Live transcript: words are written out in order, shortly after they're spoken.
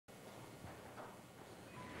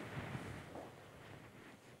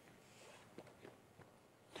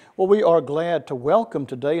Well, we are glad to welcome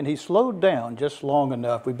today, and he slowed down just long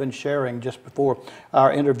enough. We've been sharing just before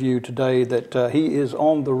our interview today that he is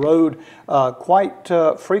on the road quite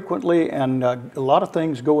frequently, and a lot of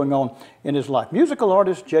things going on in his life. Musical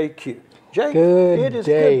artist JayQ. Jay, it is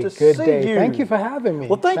good to see you. Thank you for having me.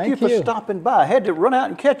 Well, thank you for stopping by. I had to run out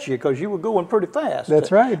and catch you because you were going pretty fast.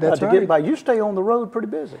 That's right. To get by. You stay on the road pretty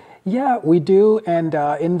busy. Yeah, we do. And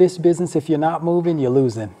in this business, if you're not moving, you're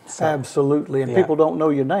losing. So, absolutely. And people don't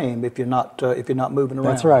know your name if you're not moving around.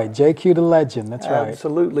 That's right. JayQ The Legend. That's right.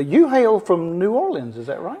 Absolutely. You hail from New Orleans, is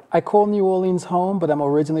that right? I call New Orleans home, but I'm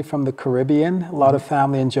originally from the Caribbean. A lot of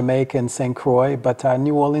family in Jamaica and St. Croix, but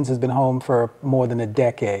New Orleans has been home for more than a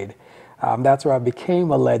decade. That's where I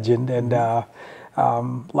became a legend, and a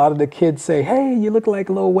lot of the kids say, "Hey, you look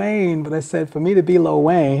like Lil Wayne," but I said, for me to be Lil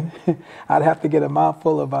Wayne, I'd have to get a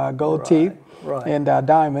mouthful of gold teeth and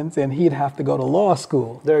diamonds, and he'd have to go to law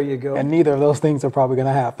school. There you go. And neither of those things are probably going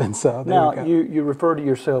to happen. So now, you refer to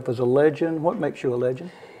yourself as a legend. What makes you a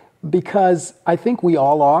legend? Because I think we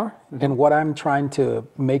all are, and what I'm trying to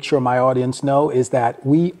make sure my audience know is that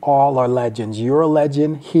we all are legends. You're a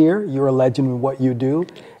legend here. You're a legend in what you do.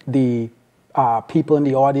 The people in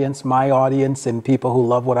the audience, my audience, and people who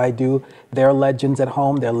love what I do, they're legends at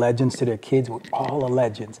home. They're legends to their kids. We're all are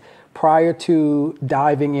legends. Prior to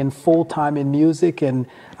diving in full-time in music, and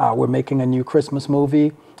we're making a new Christmas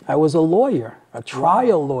movie, I was a lawyer, a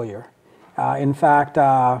trial lawyer. In fact,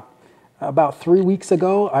 about 3 weeks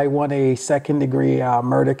ago, I won a second-degree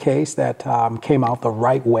murder case that came out the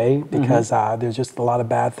right way because there's just a lot of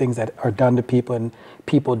bad things that are done to people, and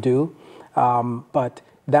people do. But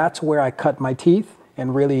that's where I cut my teeth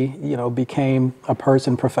and really, became a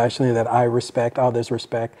person professionally that I respect, others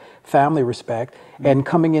respect, family respect. And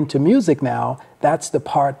coming into music now, that's the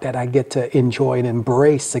part that I get to enjoy and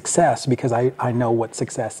embrace success because I know what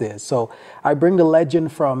success is. So I bring the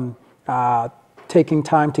legend from taking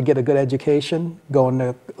time to get a good education, going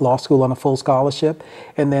to law school on a full scholarship,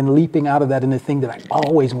 and then leaping out of that into the thing that I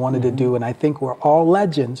always wanted to do. And I think we're all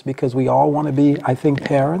legends because we all want to be, I think,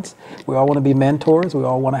 parents. We all want to be mentors. We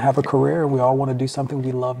all want to have a career, and we all want to do something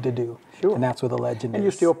we love to do. Sure. And that's where the legend is. And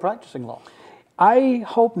you're still practicing law. I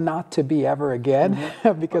hope not to be ever again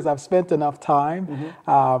because I've spent enough time.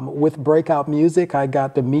 With Breakout Music, I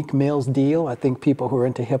got the Meek Mill's deal. I think people who are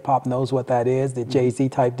into hip-hop knows what that is, the Jay-Z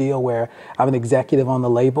type deal where I'm an executive on the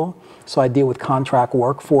label. So I deal with contract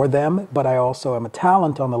work for them, but I also am a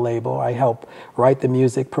talent on the label. I help write the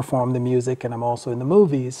music, perform the music, and I'm also in the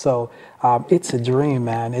movies. So it's a dream,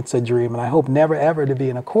 man. It's a dream. And I hope never, ever to be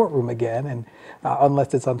in a courtroom again, and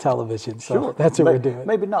unless it's on television. So that's what we're doing.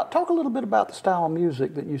 Maybe not. Talk a little bit about the style of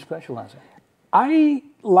music that you specialize in. I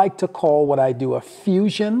like to call what I do a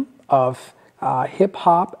fusion of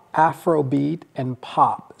hip-hop, Afrobeat, and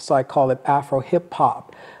pop. So I call it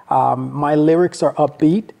Afro-hip-hop. My lyrics are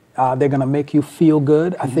upbeat. They're going to make you feel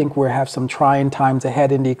good. I think we have some trying times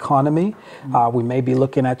ahead in the economy. We may be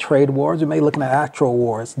looking at trade wars. We may be looking at actual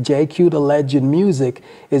wars. JayQ The Legend music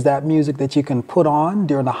is that music that you can put on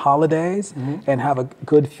during the holidays and have a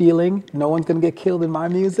good feeling. No one's going to get killed in my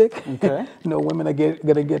music. Okay. No women are going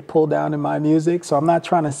to get pulled down in my music. So I'm not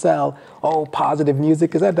trying to sell, positive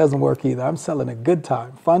music, because that doesn't work either. I'm selling a good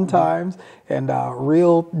time, fun times, and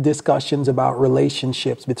real discussions about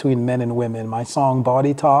relationships between men and women. My song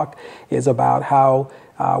Body Talk is about how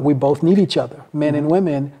we both need each other, men and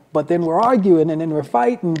women, but then we're arguing and then we're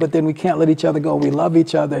fighting, but then we can't let each other go. We love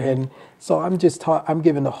each other. And so I'm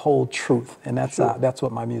giving the whole truth, and that's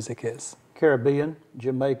what my music is. Caribbean,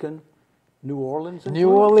 Jamaican, New Orleans influence? New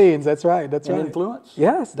Orleans, that's right. That's right. Influence?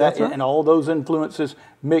 Yes, that's right. And all those influences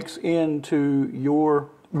mix into your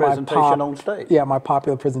presentation on stage. Yeah, my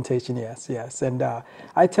popular presentation, yes. And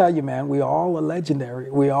I tell you, man, we all are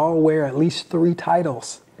legendary. We all wear at least 3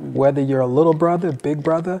 titles, whether you're a little brother, big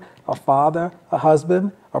brother, a father, a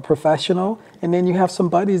husband, a professional, and then you have some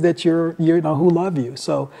buddies that you know who love you.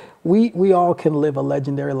 So we all can live a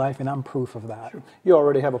legendary life, and I'm proof of that. Sure. You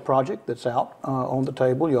already have a project that's out on the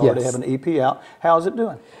table. You already have an EP out. How's it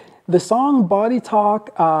doing? The song Body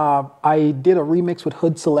Talk, I did a remix with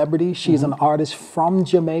Hood Celebrity. She's an artist from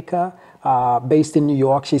Jamaica, based in New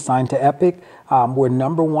York. She's signed to Epic. We're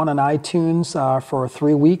 #1 on iTunes for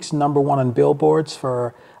 3 weeks, #1 on Billboards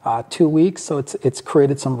for 2 weeks, so it's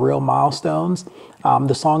created some real milestones.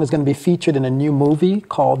 The song is going to be featured in a new movie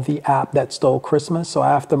called The App That Stole Christmas. So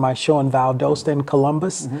after my show in Valdosta in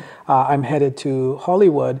Columbus, I'm headed to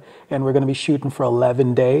Hollywood, and we're going to be shooting for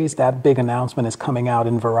 11 days. That big announcement is coming out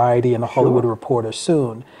in Variety and the Hollywood Reporter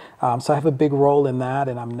soon. So I have a big role in that,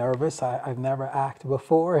 and I'm nervous. I've never acted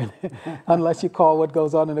before, unless you call what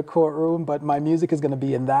goes on in the courtroom, but my music is going to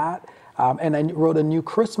be in that. And I wrote a new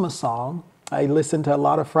Christmas song. I listened to a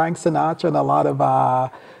lot of Frank Sinatra and a lot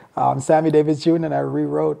of Sammy Davis Jr., and I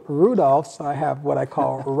rewrote Rudolph, so I have what I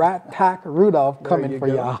call Rat Pack Rudolph coming for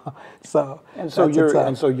y'all. So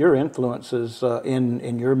your influences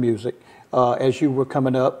in your music, as you were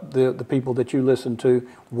coming up, the people that you listened to,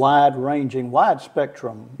 wide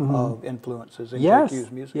spectrum of influences in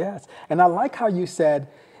JayQ's music. Yes, and I like how you said,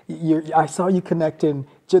 I saw you connecting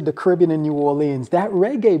the Caribbean and New Orleans. That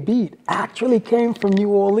reggae beat actually came from New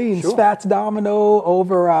Orleans. Sure. Fats Domino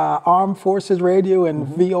over Armed Forces Radio and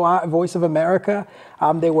VOI, Voice of America.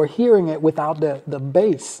 They were hearing it without the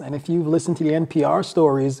bass. And if you've listened to the NPR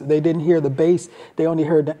stories, they didn't hear the bass. They only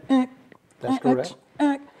heard the That's correct.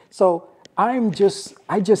 So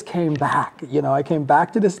I just came back. I came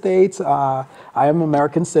back to the States. I am an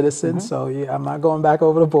American citizen, so I'm not going back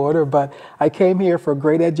over the border, but I came here for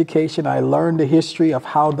great education. I learned the history of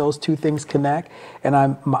how those two things connect, and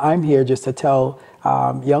I'm here just to tell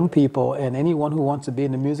young people and anyone who wants to be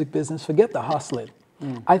in the music business, forget the hustling.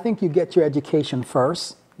 I think you get your education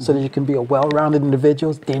first, so that you can be a well-rounded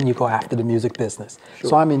individual, then you go after the music business. Sure.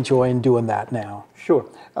 So I'm enjoying doing that now. Sure.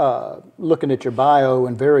 Looking at your bio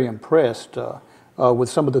and very impressed with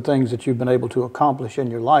some of the things that you've been able to accomplish in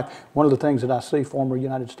your life. One of the things that I see, former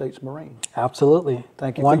United States Marine. Absolutely.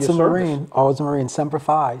 Thank you Once for your a service. Marine, always a Marine. Semper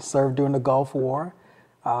Fi, served during the Gulf War.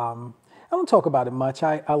 I don't talk about it much.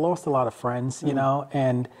 I lost a lot of friends,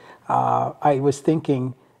 and I was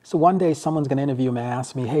thinking, so one day someone's going to interview me and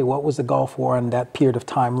ask me, hey, what was the Gulf War and that period of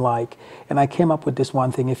time like? And I came up with this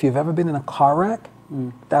one thing. If you've ever been in a car wreck,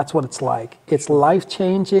 that's what it's like. It's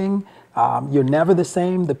life-changing. You're never the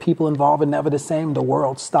same. The people involved are never the same. The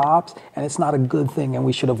world stops, and it's not a good thing, and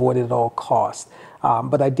we should avoid it at all costs.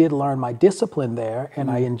 But I did learn my discipline there, and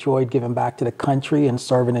I enjoyed giving back to the country and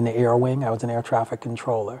serving in the air wing. I was an air traffic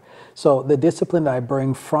controller. So the discipline that I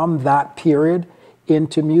bring from that period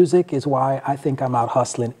into music is why I think I'm out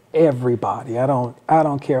hustling everybody. I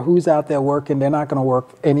don't care who's out there working. They're not going to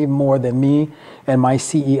work any more than me and my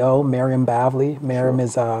CEO, Miriam Bavley. Miriam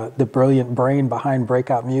is the brilliant brain behind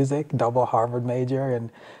Breakout Music, double Harvard major,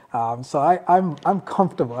 and so I'm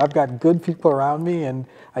comfortable. I've got good people around me, and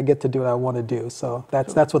I get to do what I want to do. So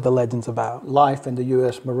that's what the Legend's about. Life in the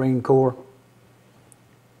U.S. Marine Corps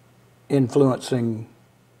influencing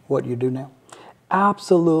what you do now?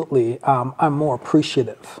 Absolutely. I'm more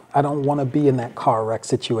appreciative. I don't want to be in that car wreck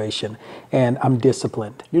situation, and I'm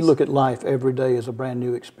disciplined. You look at life every day as a brand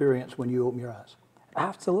new experience when you open your eyes.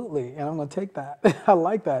 Absolutely, and I'm going to take that. I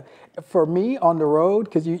like that. For me, on the road,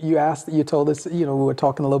 because you told us, we were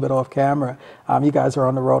talking a little bit off camera, you guys are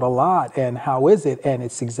on the road a lot, and how is it? And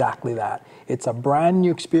it's exactly that. It's a brand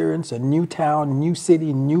new experience, a new town, new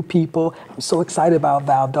city, new people. I'm so excited about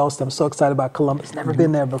Valdosta. I'm so excited about Columbus. Never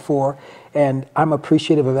been there before, and I'm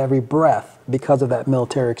appreciative of every breath because of that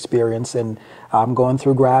military experience. And I'm going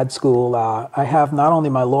through grad school. I have not only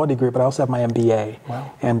my law degree, but I also have my MBA.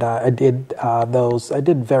 Wow. And I did those. I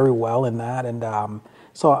did very well in that. And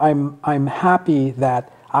so I'm happy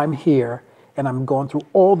that I'm here and I'm going through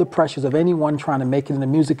all the pressures of anyone trying to make it in the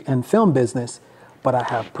music and film business, but I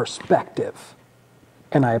have perspective.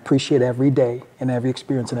 And I appreciate every day and every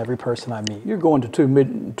experience and every person I meet. You're going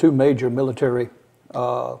to two major military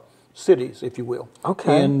cities, if you will.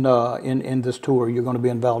 Okay. In this tour, you're going to be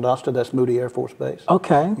in Valdosta, that's Moody Air Force Base.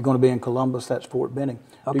 Okay. You're going to be in Columbus, that's Fort Benning.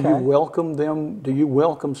 Okay. Do you welcome them? Do you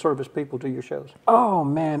welcome service people to your shows? Oh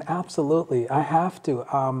man, absolutely. I have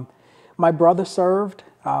to. My brother served.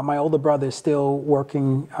 My older brother is still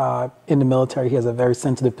working in the military. He has a very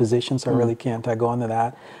sensitive position, so I really can't go into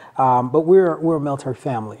that. But we're a military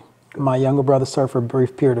family. My younger brother served for a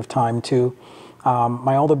brief period of time too.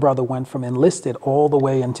 My older brother went from enlisted all the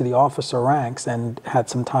way into the officer ranks and had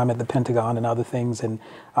some time at the Pentagon and other things. And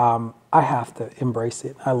I have to embrace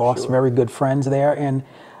it. I lost very good friends there, and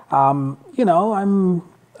I'm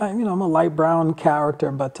a light brown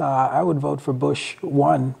character, but I would vote for Bush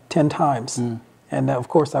 10 times. And of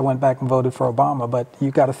course, I went back and voted for Obama. But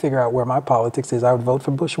you got to figure out where my politics is. I would vote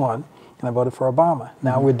for Bush 1. And I voted for Obama.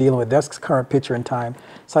 Now we're dealing with this current picture in time.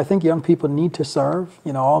 So I think young people need to serve.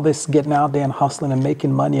 All this getting out there and hustling and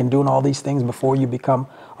making money and doing all these things before you become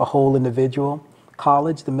a whole individual.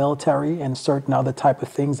 college, the military, and certain other type of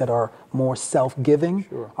things that are more self-giving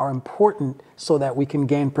are important so that we can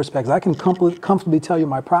gain perspective. I can comfortably tell you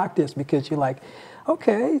my practice because you're like,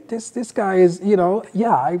 okay, this guy is, you know,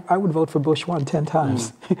 yeah, I would vote for Bush 10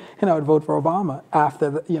 times, and I would vote for Obama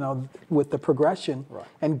after, the, you know, with the progression. Right.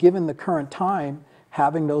 And given the current time,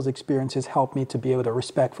 having those experiences helped me to be able to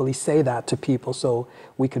respectfully say that to people so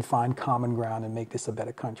we could find common ground and make this a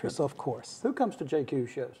better country. So, of course. Who comes to JayQ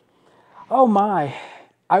shows? Oh, my.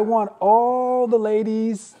 I want all the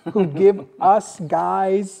ladies who give us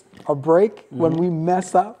guys a break when we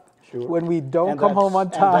mess up. Sure. When we don't come home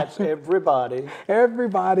on time. And that's everybody.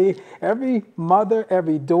 Everybody, every mother,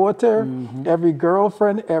 every daughter, every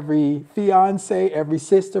girlfriend, every fiance, every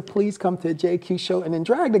sister, please come to a JayQ show and then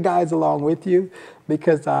drag the guys along with you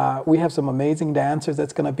because we have some amazing dancers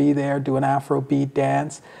that's going to be there doing Afrobeat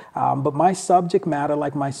dance. But my subject matter,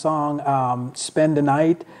 like my song, Spend the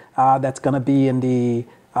Night, that's going to be in the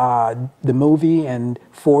movie and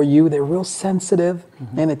For You, they're real sensitive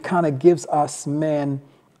and it kind of gives us men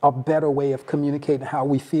a better way of communicating how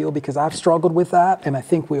we feel because I've struggled with that and I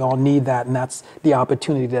think we all need that and that's the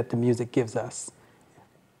opportunity that the music gives us.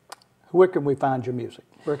 Where can we find your music?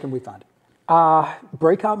 Where can we find it?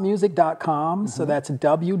 Breakoutmusic.com. So that's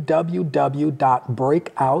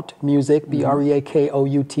www.breakoutmusic,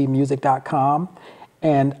 BREAKOUT music.com.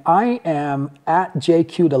 And I am at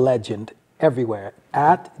JayQ The Legend everywhere.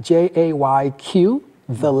 At JayQ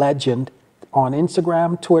The Legend on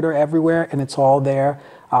Instagram, Twitter, everywhere, and it's all there.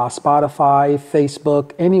 Spotify,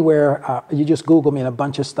 Facebook, anywhere. You just Google me and a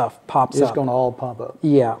bunch of stuff pops up. It's going to all pop up.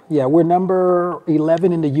 Yeah, yeah. We're number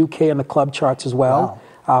 11 in the UK on the club charts as well.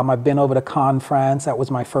 Wow. I've been over to Cannes, France. That was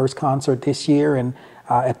my first concert this year and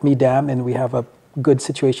at Midem, and we have a good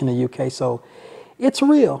situation in the UK. So it's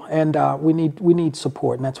real, and we need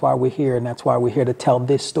support, and that's why we're here, and that's why we're here to tell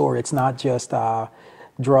this story. It's not just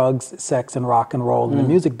drugs, sex, and rock and roll in the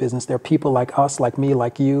music business. There are people like us, like me,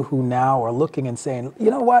 like you, who now are looking and saying,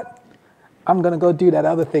 you know what? I'm going to go do that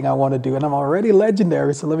other thing I want to do, and I'm already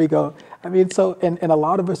legendary, so let me go. I mean, so, and a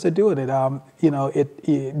lot of us are doing it. You know,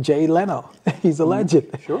 Jay Leno, he's a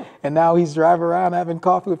legend. Sure. And now he's driving around having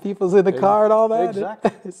coffee with people in the car and all that.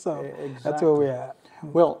 Exactly. So that's where we're at.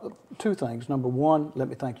 Well, two things. Number one, let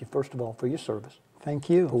me thank you, first of all, for your service. Thank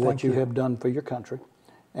you. For what you have done for your country.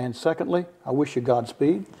 And secondly, I wish you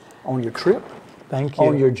Godspeed on your trip. Thank you.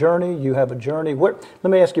 On your journey. You have a journey. Let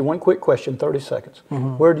me ask you one quick question, 30 seconds.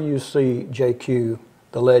 Where do you see JayQ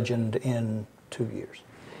The Legend in 2 years?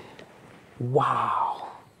 Wow.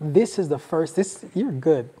 This is the first, you're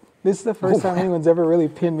good. This is the first time anyone's ever really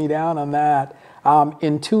pinned me down on that.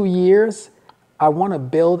 In 2 years, I want to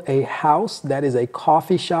build a house that is a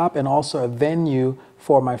coffee shop and also a venue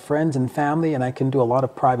for my friends and family, and I can do a lot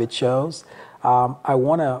of private shows. I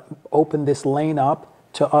want to open this lane up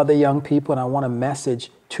to other young people, and I want to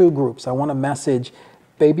message two groups. I want to message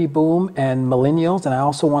baby boom and millennials, and I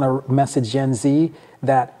also want to message Gen Z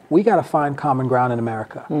that we got to find common ground in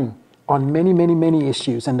America on many, many, many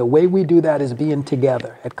issues. And the way we do that is being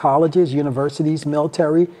together at colleges, universities,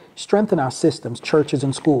 military, strengthen our systems, churches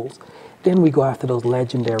and schools. Then we go after those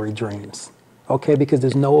legendary dreams, okay? Because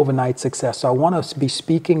there's no overnight success. So I want us to be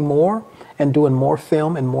speaking more and doing more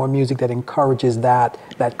film and more music that encourages that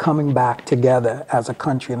coming back together as a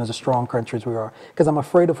country and as a strong country as we are. Because I'm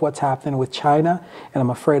afraid of what's happening with China, and I'm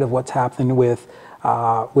afraid of what's happening with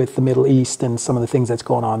the Middle East and some of the things that's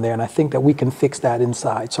going on there. And I think that we can fix that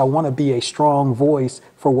inside. So I want to be a strong voice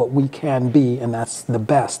for what we can be, and that's the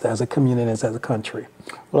best as a community and as a country.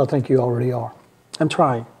 Well, I think you already are. I'm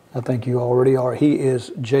trying. I think you already are. He is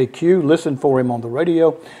JayQ. Listen for him on the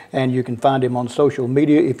radio, and you can find him on social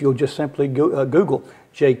media. If you'll just simply Google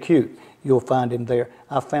JayQ, you'll find him there.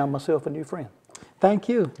 I found myself a new friend. Thank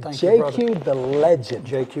you. JayQ The Legend.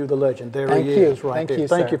 JayQ The Legend. There Thank he you. is right Thank there. You,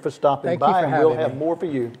 Thank sir. you for stopping Thank by, you for and we'll having have me. more for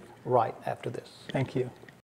you right after this. Thank you.